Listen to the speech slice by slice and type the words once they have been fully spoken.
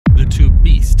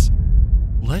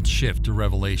Let's shift to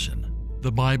Revelation,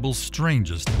 the Bible's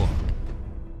strangest book.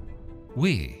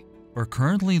 We are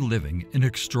currently living in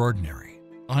extraordinary,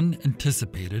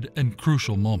 unanticipated, and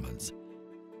crucial moments.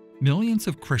 Millions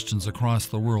of Christians across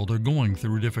the world are going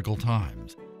through difficult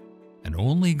times, and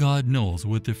only God knows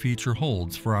what the future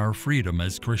holds for our freedom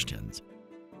as Christians.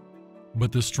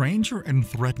 But the stranger and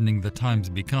threatening the times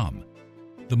become,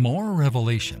 the more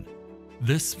Revelation,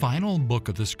 this final book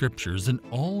of the Scriptures in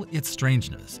all its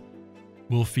strangeness,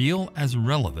 will feel as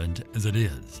relevant as it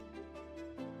is.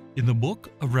 In the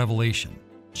book of Revelation,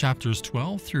 chapters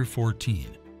 12 through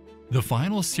 14, the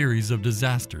final series of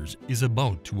disasters is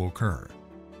about to occur.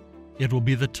 It will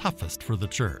be the toughest for the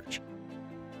church.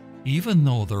 Even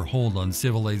though their hold on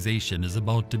civilization is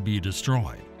about to be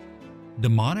destroyed,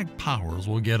 demonic powers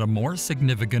will get a more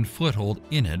significant foothold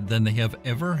in it than they have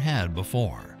ever had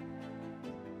before.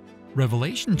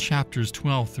 Revelation chapters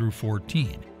 12 through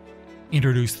 14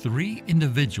 introduce three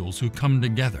individuals who come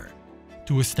together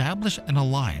to establish an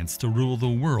alliance to rule the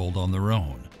world on their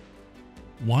own.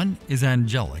 One is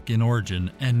angelic in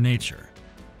origin and nature,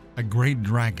 a great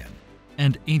dragon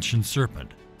and ancient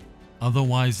serpent,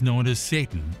 otherwise known as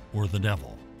Satan or the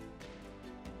devil.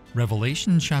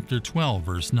 Revelation chapter 12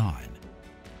 verse 9.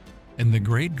 And the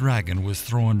great dragon was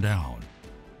thrown down,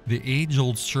 the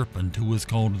age-old serpent who was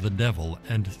called the devil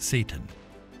and Satan,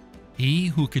 he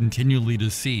who continually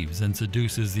deceives and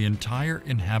seduces the entire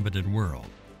inhabited world.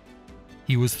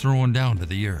 He was thrown down to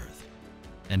the earth,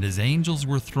 and his angels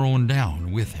were thrown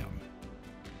down with him.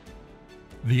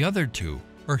 The other two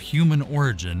are human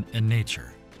origin and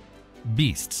nature,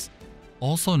 beasts,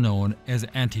 also known as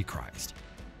Antichrist.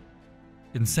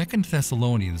 In 2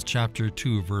 Thessalonians chapter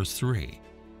 2 verse 3,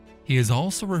 he is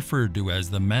also referred to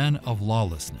as the man of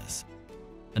lawlessness,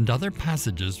 and other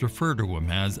passages refer to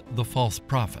him as the false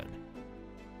prophet.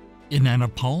 In an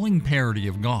appalling parody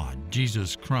of God,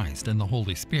 Jesus Christ, and the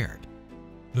Holy Spirit,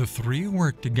 the three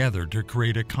work together to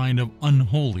create a kind of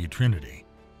unholy trinity.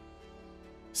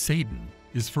 Satan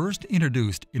is first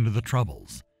introduced into the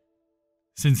troubles.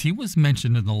 Since he was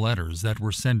mentioned in the letters that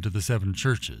were sent to the seven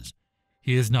churches,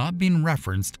 he has not been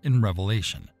referenced in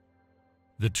Revelation.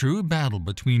 The true battle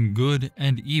between good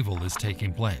and evil is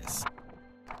taking place.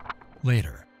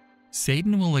 Later,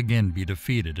 Satan will again be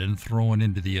defeated and thrown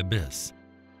into the abyss.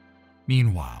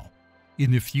 Meanwhile,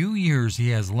 in the few years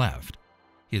he has left,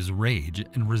 his rage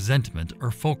and resentment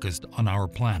are focused on our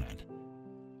planet.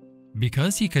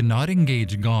 Because he cannot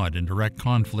engage God in direct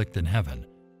conflict in heaven,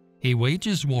 he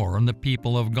wages war on the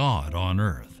people of God on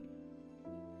earth.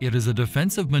 It is a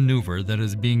defensive maneuver that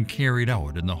is being carried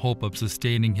out in the hope of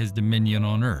sustaining his dominion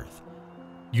on earth,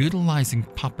 utilizing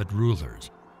puppet rulers,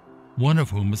 one of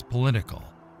whom is political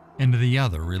and the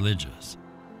other religious.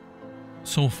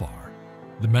 So far,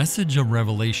 the message of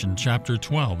Revelation chapter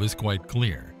 12 is quite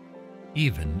clear,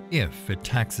 even if it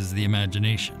taxes the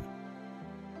imagination.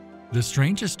 The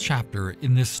strangest chapter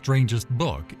in this strangest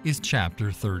book is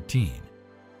chapter 13.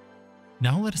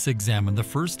 Now let us examine the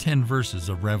first 10 verses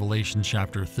of Revelation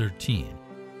chapter 13,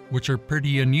 which are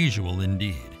pretty unusual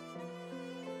indeed.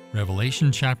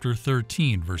 Revelation chapter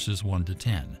 13 verses 1 to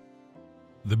 10.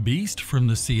 The beast from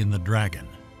the sea and the dragon,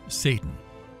 Satan,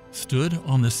 stood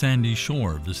on the sandy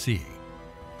shore of the sea.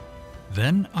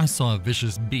 Then I saw a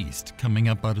vicious beast coming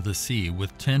up out of the sea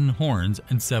with 10 horns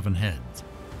and 7 heads.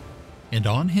 And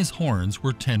on his horns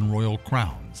were 10 royal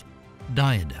crowns,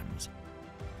 diadems,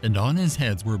 and on his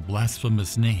heads were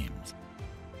blasphemous names.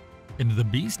 And the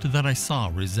beast that I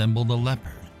saw resembled a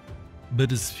leopard,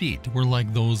 but his feet were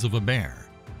like those of a bear,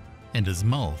 and his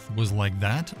mouth was like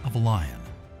that of a lion.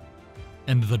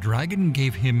 And the dragon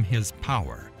gave him his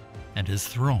power, and his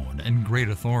throne and great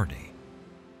authority.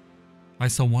 I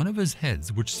saw one of his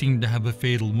heads which seemed to have a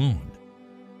fatal wound,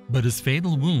 but his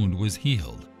fatal wound was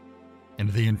healed,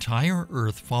 and the entire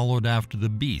earth followed after the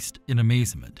beast in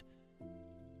amazement.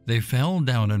 They fell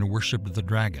down and worshipped the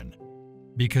dragon,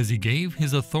 because he gave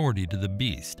his authority to the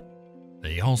beast.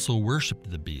 They also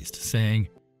worshipped the beast, saying,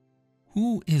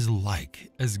 "Who is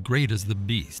like as great as the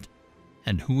beast,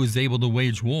 and who is able to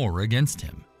wage war against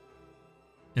him?"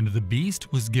 And the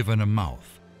beast was given a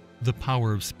mouth, the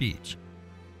power of speech,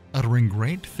 uttering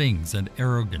great things and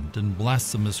arrogant and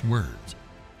blasphemous words.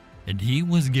 And he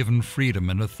was given freedom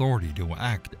and authority to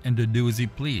act and to do as he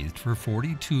pleased for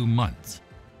 42 months,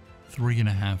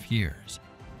 3.5 years.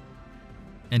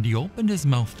 And he opened his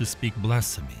mouth to speak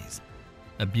blasphemies,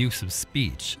 abusive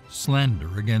speech,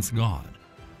 slander against God,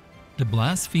 to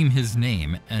blaspheme his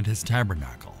name and his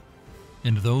tabernacle,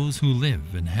 and those who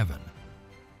live in heaven.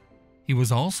 He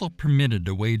was also permitted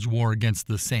to wage war against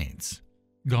the saints,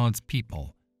 God's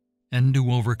people, and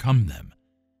to overcome them,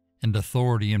 and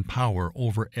authority and power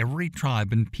over every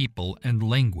tribe and people and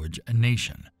language and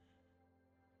nation.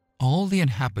 All the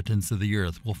inhabitants of the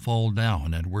earth will fall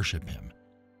down and worship him,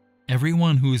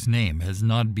 everyone whose name has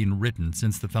not been written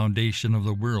since the foundation of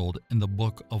the world in the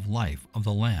book of life of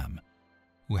the Lamb,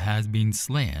 who has been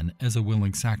slain as a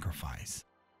willing sacrifice.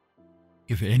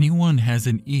 If anyone has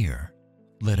an ear,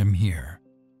 let him hear.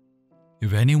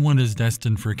 If anyone is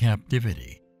destined for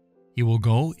captivity, he will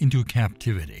go into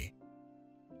captivity.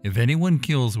 If anyone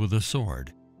kills with a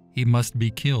sword, he must be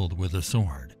killed with a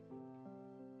sword.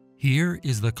 Here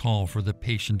is the call for the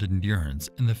patient endurance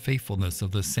and the faithfulness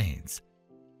of the saints,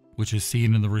 which is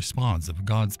seen in the response of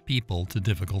God's people to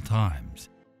difficult times.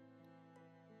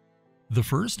 The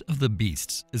first of the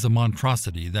beasts is a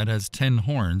monstrosity that has 10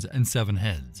 horns and 7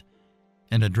 heads,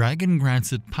 and a dragon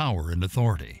grants it power and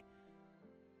authority.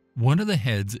 One of the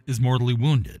heads is mortally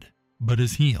wounded, but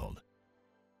is healed.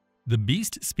 The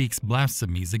beast speaks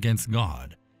blasphemies against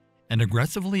God and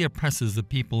aggressively oppresses the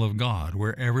people of God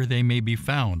wherever they may be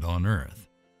found on earth.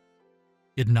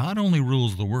 It not only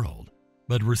rules the world,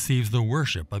 but receives the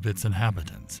worship of its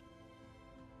inhabitants.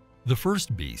 The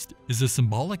first beast is a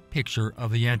symbolic picture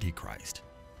of the Antichrist,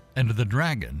 and the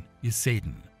dragon is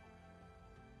Satan.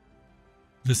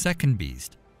 The second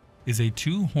beast is a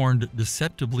 2-horned,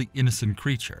 deceptively innocent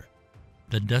creature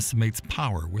that decimates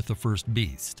power with the first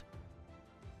beast.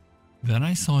 Then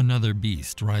I saw another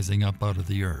beast rising up out of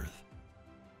the earth.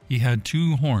 He had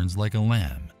 2 horns like a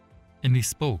lamb, and he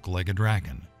spoke like a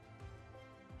dragon.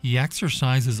 He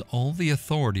exercises all the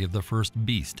authority of the first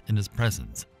beast in his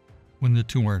presence when the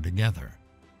two are together,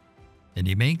 and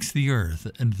he makes the earth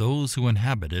and those who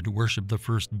inhabit it worship the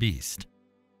first beast,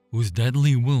 whose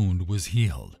deadly wound was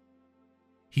healed.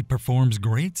 He performs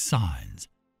great signs,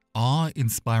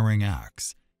 awe-inspiring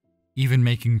acts, even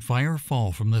making fire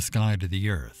fall from the sky to the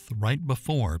earth right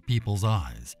before people's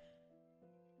eyes.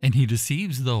 And he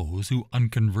deceives those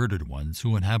unconverted ones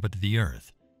who inhabit the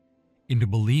earth into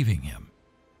believing him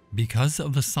because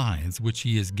of the signs which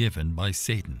he is given by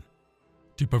Satan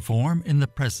to perform in the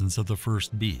presence of the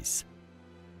first beast,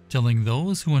 telling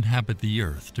those who inhabit the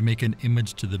earth to make an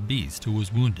image to the beast who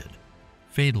was wounded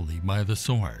fatally by the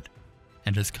sword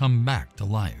and has come back to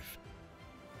life.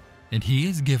 And he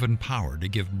is given power to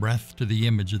give breath to the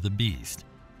image of the beast,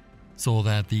 so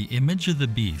that the image of the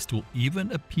beast will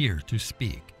even appear to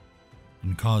speak,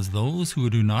 and cause those who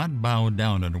do not bow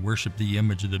down and worship the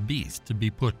image of the beast to be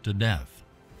put to death.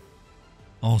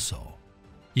 Also,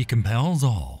 he compels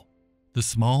all, the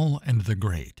small and the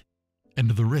great,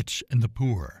 and the rich and the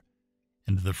poor,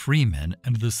 and the freemen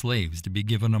and the slaves to be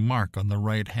given a mark on the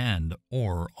right hand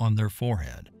or on their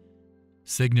forehead,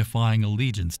 signifying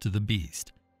allegiance to the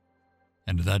beast,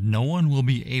 and that no one will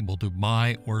be able to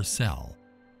buy or sell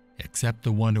except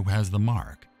the one who has the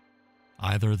mark,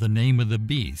 either the name of the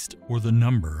beast or the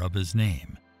number of his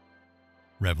name.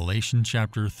 Revelation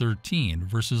chapter 13,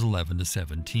 verses 11 to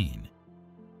 17.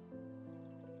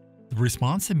 The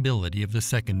responsibility of the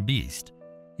second beast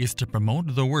is to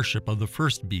promote the worship of the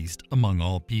first beast among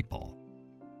all people.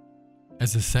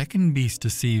 As the second beast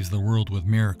deceives the world with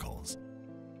miracles,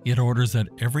 it orders that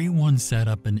everyone set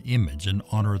up an image in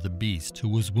honor of the beast who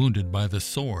was wounded by the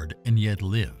sword and yet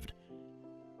lived.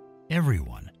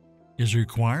 Everyone is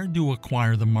required to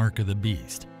acquire the mark of the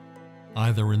beast,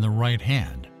 either in the right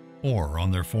hand or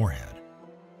on their forehead.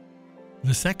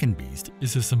 The second beast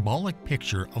is a symbolic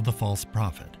picture of the false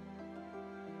prophet.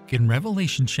 In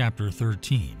Revelation chapter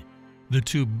 13, the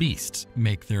 2 beasts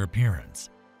make their appearance.